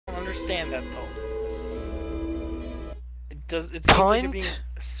understand that though. It seems Cunt. like you're being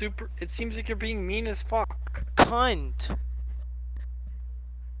super. It seems like you're being mean as fuck. Cunt.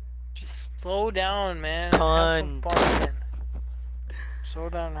 Just slow down, man. Cunt. Have some fun, man. Slow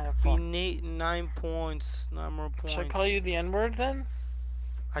down and have We fun. need 9 points. 9 more points. Should I call you the N-word then?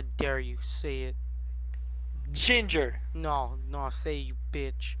 I dare you. Say it. Ginger. No, say it, you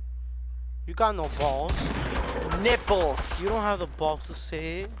bitch. You got no balls. Nipples. You don't have the balls to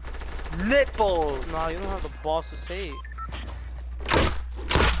say it. Nipples. No, you don't have the balls to say it.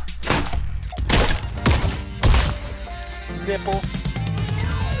 Nipple.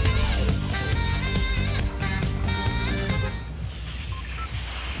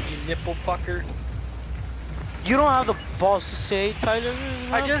 You nipple fucker. You don't have the balls to say it, Tyler.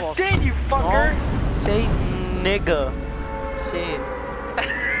 I just did, you fucker. No, say nigga. Say it.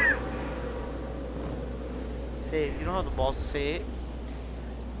 Say it. You don't have the balls to say it.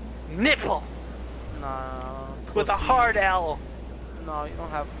 Nipple. Nah. With a pussy. hard L. No, you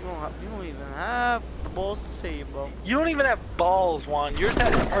don't even have the balls to say it, bro. You don't even have balls, Juan. Yours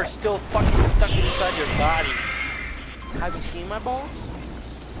are still fucking stuck inside your body. Have you seen my balls?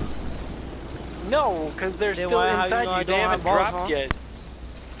 No, because they're Then still why- how you inside know you. I They don't haven't have balls, dropped huh? yet.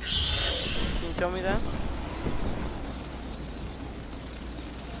 Can you tell me that?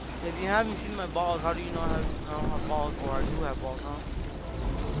 If you haven't seen my balls, how do you know I don't have balls, or I do have balls, huh?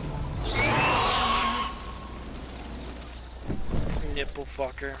 Nipple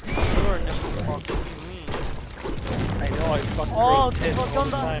fucker. You're a nipple fucker. What do you mean? I know, I fucking Oh, grow tits fuck, all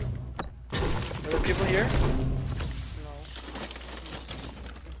the don't time. Are there people here? No.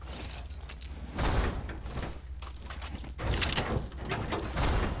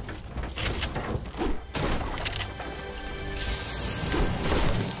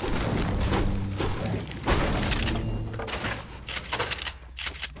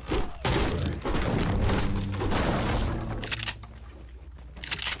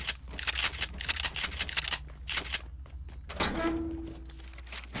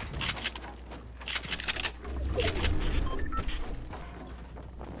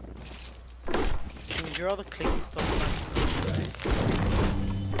 Can you hear all the clicky stuff?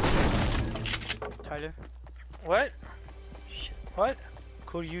 Tyler, What? Shit. What?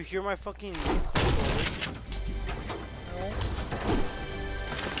 could you hear my fucking? No.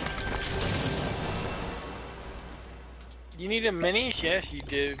 You need a mini? Yes, you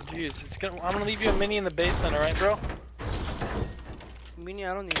do. Jeez, I'm gonna leave you a mini in the basement, alright, bro? Mini,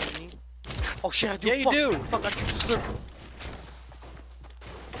 I don't need a mini. Oh shit, I do. Yeah, you Fuck. do. Fuck, I took the slurp.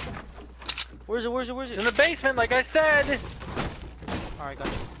 Where's it? It's in the basement, like I said! Alright, got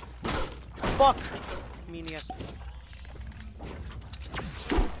you. Fuck! Mini ass.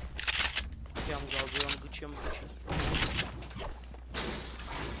 Okay, I'm good. I'm Gucci.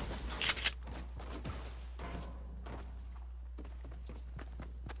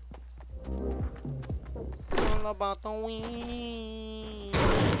 It's all about the win.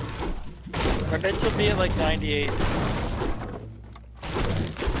 I bet you'll be at like 98.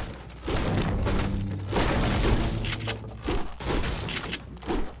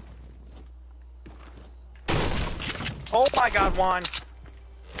 Oh my god, Juan!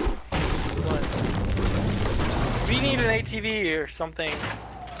 What? We need an ATV or something.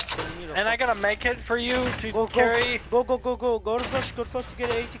 And I got a med kit for you to carry. Go to flush to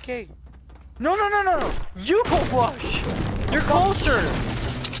get an ATK. No. You go flush. You're closer.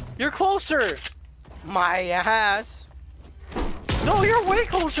 You're closer. My ass. No, you're way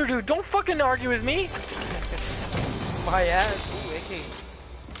closer, dude. Don't fucking argue with me. My ass. Ooh, AK.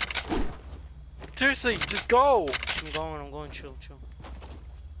 Seriously, just go. I'm going. Chill.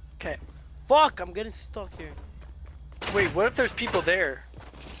 Okay. Fuck, I'm getting stuck here. Wait, what if there's people there?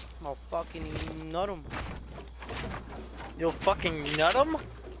 I'll fucking nut him. You'll fucking nut them?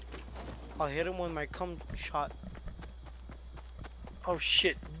 I'll hit him with my cum shot. Oh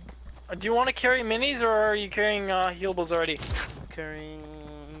shit. Do you want to carry minis or are you carrying healables already? I'm carrying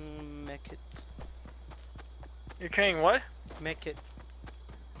mech it. You're carrying what? Mech it.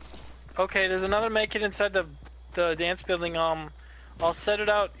 Okay, there's another med kit inside the dance building. I'll set it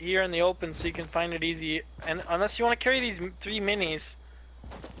out here in the open so you can find it easy. And unless you want to carry these 3 minis.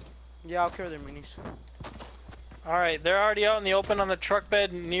 Yeah, I'll carry their minis. Alright, they're already out in the open on the truck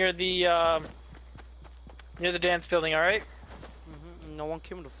bed near the dance building, alright? No one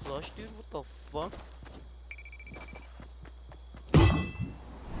came to flush, dude? What the fuck?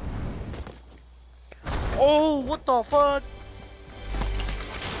 Oh, what the fuck?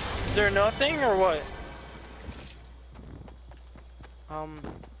 Is there nothing or what?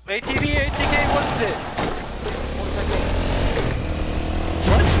 ATV, ATK, what is it? One second.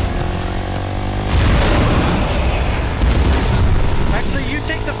 What?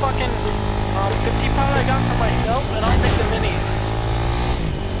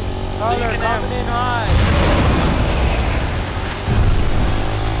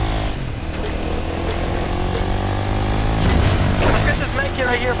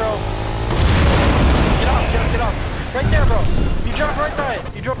 right here, bro. Get off, get off. Right there, bro. You drop right by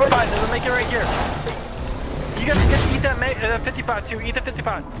it. You drop right by it. There's a make it right here. You gotta eat that 50 pot too. Eat the 50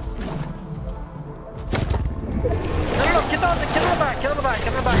 pot. No, get on the back. Get on the back.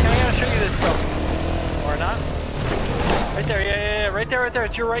 I'm gonna show you this stuff. Or not. Right there, yeah. Right there.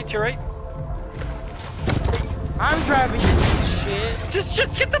 It's your right, I'm driving, you piece of shit.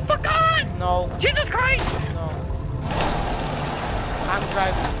 Just get the fuck on! No. Jesus Christ! No. I'm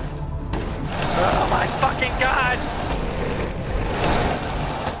driving. Oh my fucking god!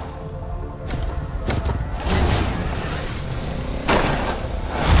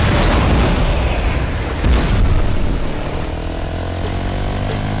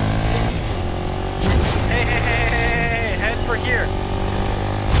 Hey, head for here.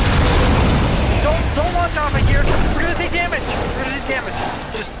 Don't launch off of here. We're gonna take damage.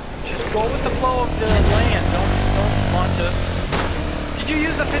 Just go with the flow of the land. Don't launch us. Did you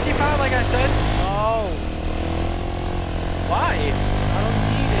use the 55 like I said? No. Why? I don't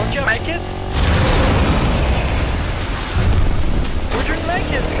need it. Don't you have medkits? Where'd your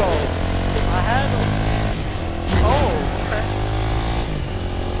medkits go? I had them. Oh, okay.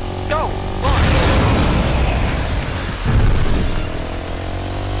 Go! Launch!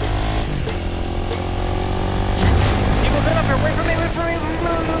 People been up here! Wait for me!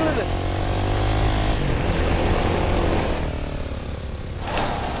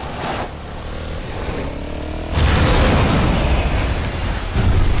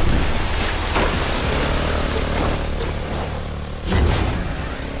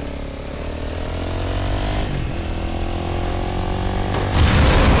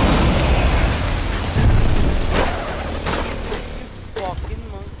 Fucking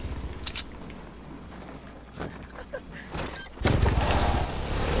monkey.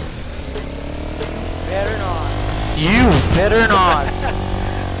 Better not. You better not.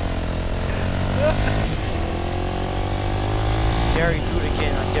 Dare you do it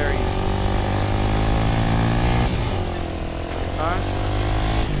again, I dare you. Huh?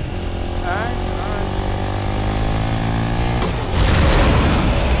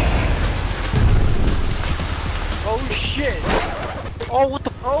 Oh shit! Oh, what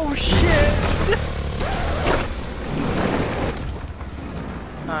the? Oh shit!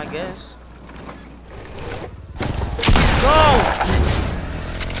 I guess. Go!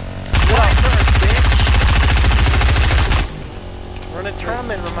 What first, bitch? We're in a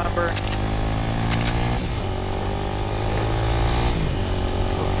tournament, remember?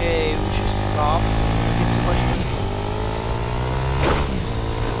 Okay, we should stop. We get too much.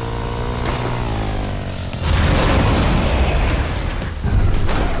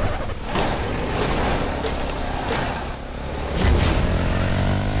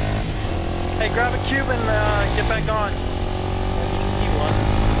 Hey, grab a cube and get back on. Let me see one.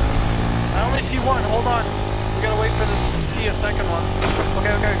 I only see one. Hold on. We gotta wait for this to see a second one.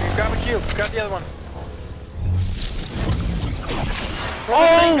 Okay. Grab a cube. Grab the other one.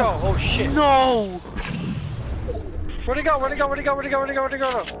 Where'd it go? Oh shit. No! Where'd it go?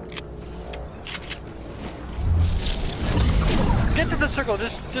 Get to the circle.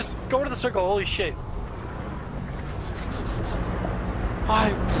 Just go to the circle. Holy shit.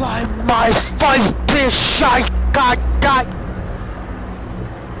 I find my fight this I got.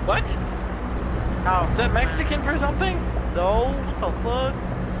 What? How? Is that Mexican for something? No, what the fuck?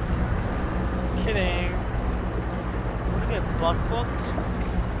 Kidding. Wanna get butt fucked?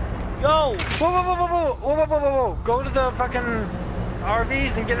 Yo! Whoa. Go to the fucking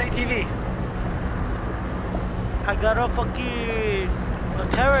RVs and get an ATV. I got a fucking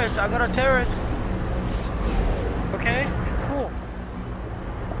terrace. Okay, cool.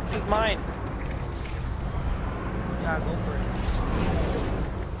 This is mine. Yeah, go for it.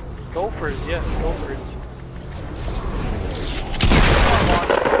 Gophers, yes, gophers.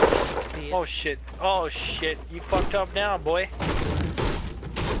 Oh shit. Oh shit. You fucked up now, boy.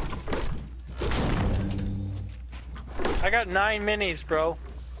 I got 9 minis, bro.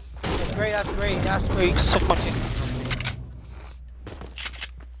 That's great. So fucking.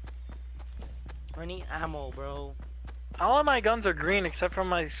 I need ammo, bro. All of my guns are green except for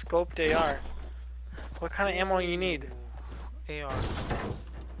my scoped AR. What kind of ammo you need? AR.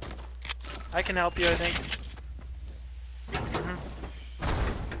 I can help you, I think.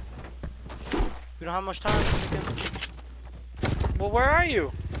 We don't have much time. Well, where are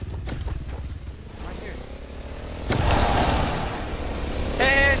you? Right here.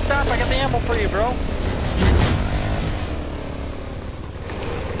 Hey, stop! I got the ammo for you, bro.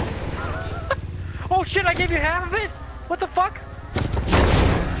 Oh shit! I gave you half of it. What the fuck?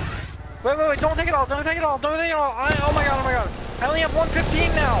 Wait! Don't take it all! Oh my god! I only have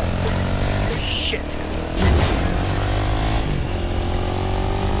 115 now. Shit.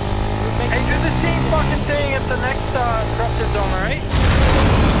 Hey, do the same fucking thing at the next corrupted zone, alright?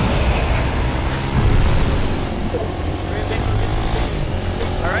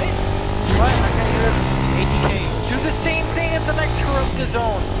 Alright? What? I can't hear it. 80K. Do the same thing at the next corrupted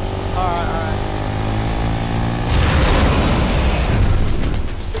zone. Alright, alright.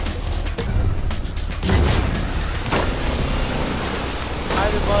 Hi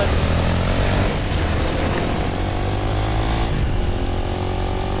there, bud.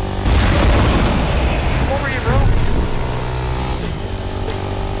 Come over here, bro.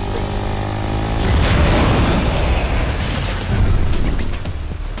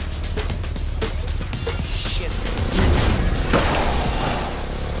 Shit.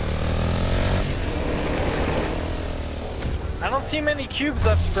 I don't see many cubes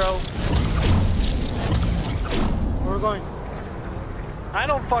left, bro. Where are we going? I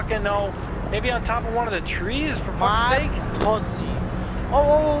don't fucking know. Maybe on top of one of the trees, for fuck's My sake. pussy.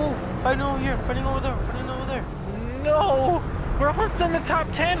 Oh. Fighting over here. Fighting over there. Fighting over there. No! We're almost in the top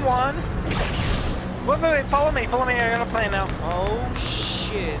 10, Juan. Wait, follow me, I got a plan now. Oh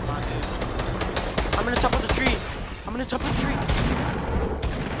shit, my dude. I'm in the top of the tree. I'm in the top of the tree.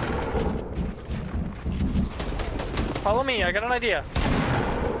 Follow me, I got an idea.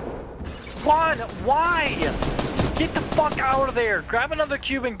 Juan, why? Get the fuck out of there. Grab another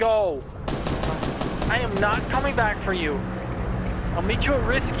cube and go. I am not coming back for you. I'll meet you at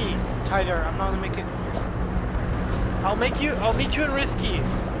Risky. Tyler, I'm not gonna make it. I'll meet you in Risky.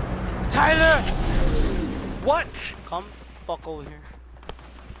 Tyler! What? Come fuck over here.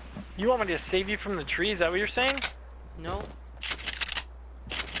 You want me to save you from the tree? Is that what you're saying? No. I don't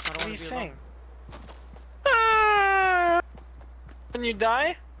What are wanna you be saying? alone. Ah! When you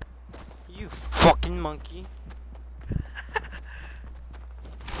die? You fucking monkey.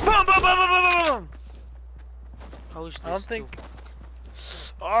 Boom, boom, boom, boom, boom, boom, boom. I wish this I don't think.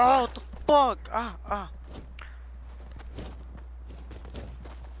 Oh, what the fuck? Ah.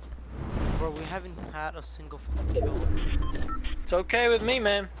 Bro, we haven't had a single fucking kill. It's okay with me,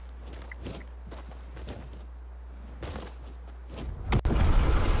 man.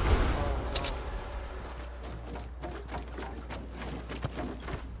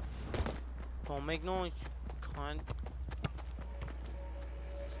 Don't make noise, cunt.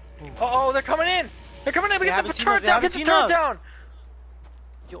 Oh, they're coming in! They're coming in! We They get the haven't seen turret us, they down! haven't Get the seen turret us. down!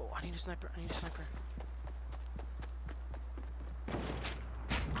 Yo, I need a sniper.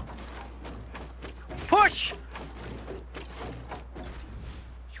 Push!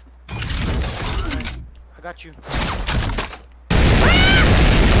 I got you. You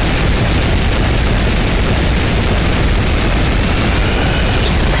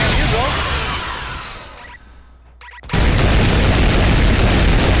go.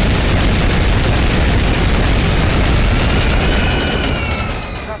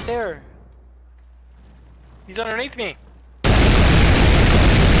 He's not there. He's underneath me.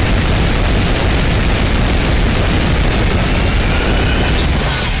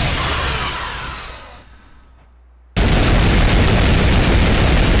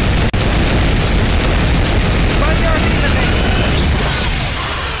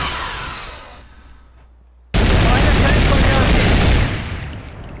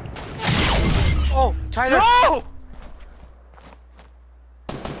 Oh, Tyler. No!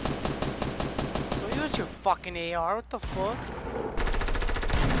 Don't use your fucking AR. What the fuck?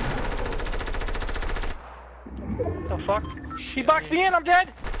 The fuck? He Shit, boxed man. me in, I'm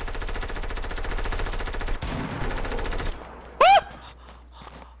dead!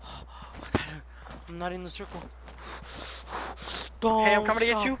 Tyler, I'm not in the circle. Don't Hey, I'm coming to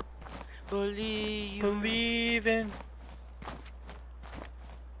get you. stop. Believe. Believe in.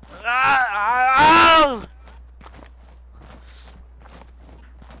 Ah!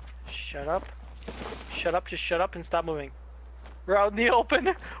 Shut up. Shut up, just shut up and stop moving. We're out in the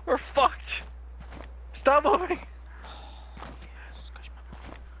open. We're fucked. Stop moving.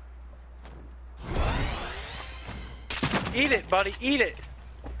 Eat it, buddy, eat it.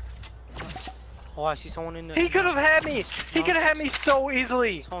 Oh, I see someone in the. He could have had me. He could have had me so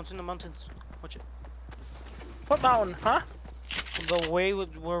easily. Someone's in the mountains. Watch it. What mountain, huh? The way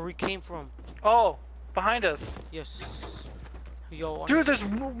where we came from. Oh, behind us. Yes. Yo. Dude, there's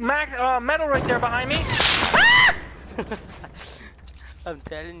metal right there behind me. I'm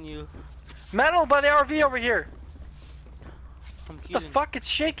telling you. Metal by the RV over here. I'm What the healing. fuck? It's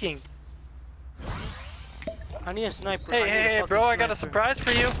shaking. I need a sniper. Hey, I need a hey, fucking bro, I got a sniper. surprise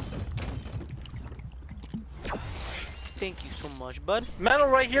for you. Thank you so much, bud. Metal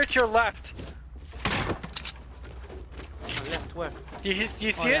right here to your left. My left. Where? Do you see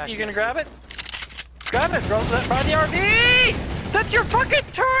Oh, yeah, I it? You see gonna it. grab it? Grab it, bro. By the RV! That's your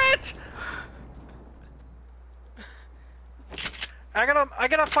fucking turret! I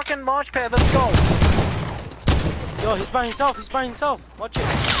got a fucking launch pad. Let's go. Yo, he's by himself. He's by himself. Watch it.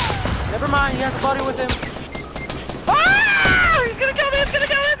 Never mind. He has a buddy with him. Ah! He's gonna kill me! He's gonna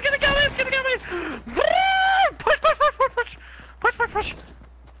kill me! He's gonna kill me! He's gonna kill me! Push! Push! Push! Push! Push! Push! Push! Push!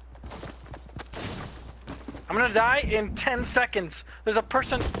 I'm gonna die in 10 seconds. There's a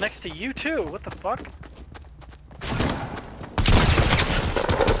person next to you too. What the fuck?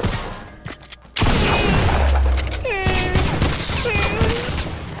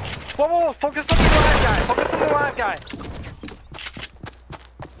 Whoa, whoa, whoa, focus on the live guy. Focus on the live guy.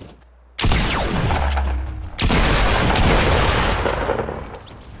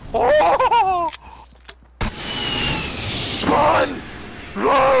 Oh! Run!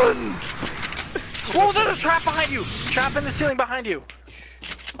 Run! Whoa, there's a trap behind you! Trap in the ceiling behind you.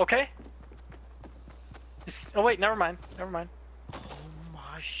 Okay? Oh wait, never mind. Never mind. Oh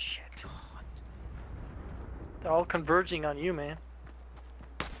my shit. God. They're all converging on you, man.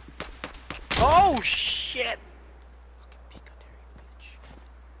 Oh shit! Fucking peek out there, you bitch.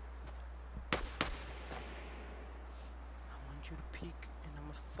 I want you to peek, and I'm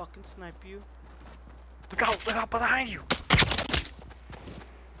gonna fucking snipe you. Look out behind you!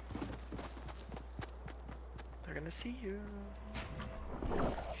 They're gonna see you.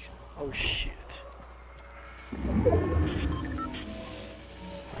 Oh shit. Oh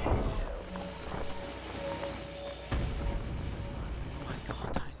my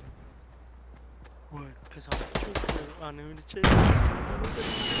god, Tyler. What? Cause I'm in the chase.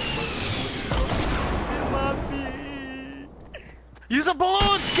 Mommy. Use the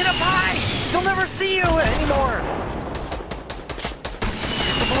balloons! Get up high! They'll never see you anymore!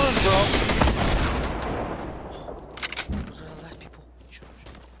 Use the balloons, bro. Those are the last people. Shut up,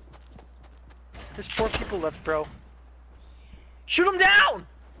 shut up. There's 4 people left, bro. Shoot them down!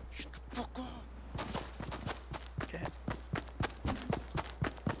 Shut the fuck up. Okay.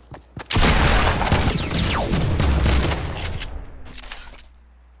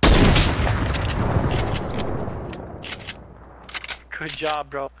 Good job,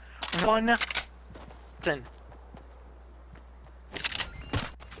 bro. 1. Then.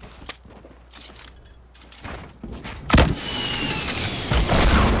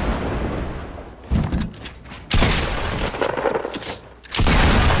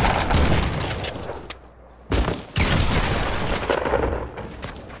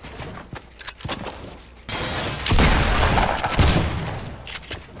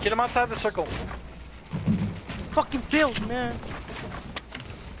 Get him outside the circle. Fucking build, man.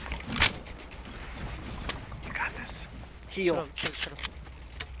 You got this. Heal. Shut up, shut up.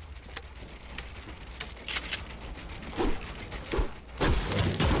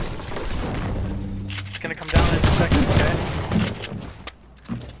 It's gonna come down in a second, okay?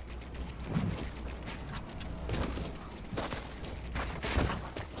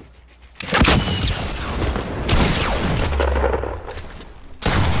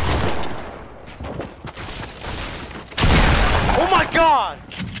 Oh my god!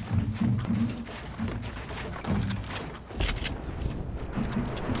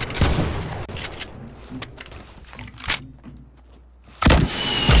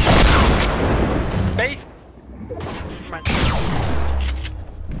 Base. Come on.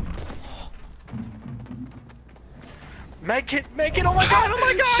 Make it, oh my god, oh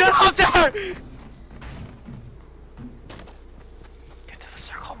my god! Shut up there! Get to the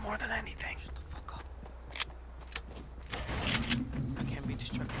circle more than anything. Shut the fuck up. I can't be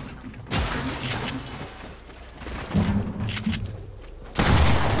distracted.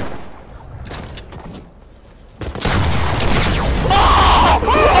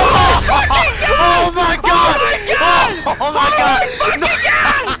 Oh my god! Oh my god!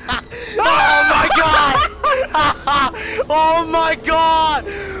 Oh my god! Oh my god!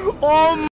 Oh my